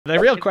The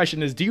real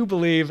question is, do you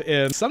believe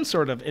in some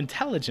sort of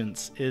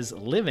intelligence is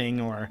living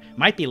or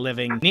might be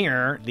living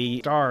near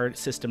the star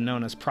system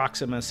known as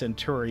Proxima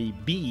Centauri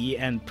B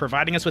and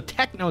providing us with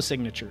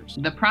techno-signatures?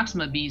 The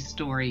Proxima B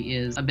story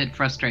is a bit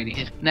frustrating.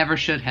 It never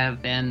should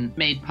have been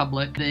made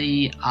public.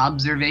 The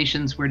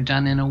observations were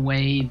done in a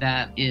way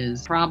that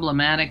is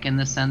problematic in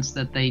the sense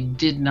that they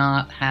did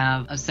not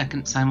have a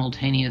second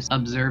simultaneous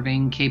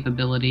observing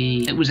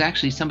capability. It was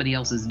actually somebody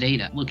else's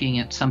data looking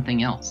at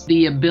something else.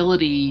 The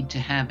ability to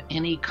have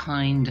any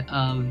kind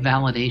of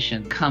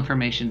validation,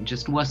 confirmation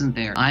just wasn't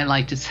there. I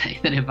like to say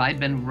that if I'd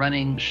been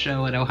running a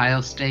show at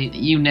Ohio State,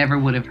 you never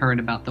would have heard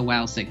about the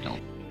wow signal.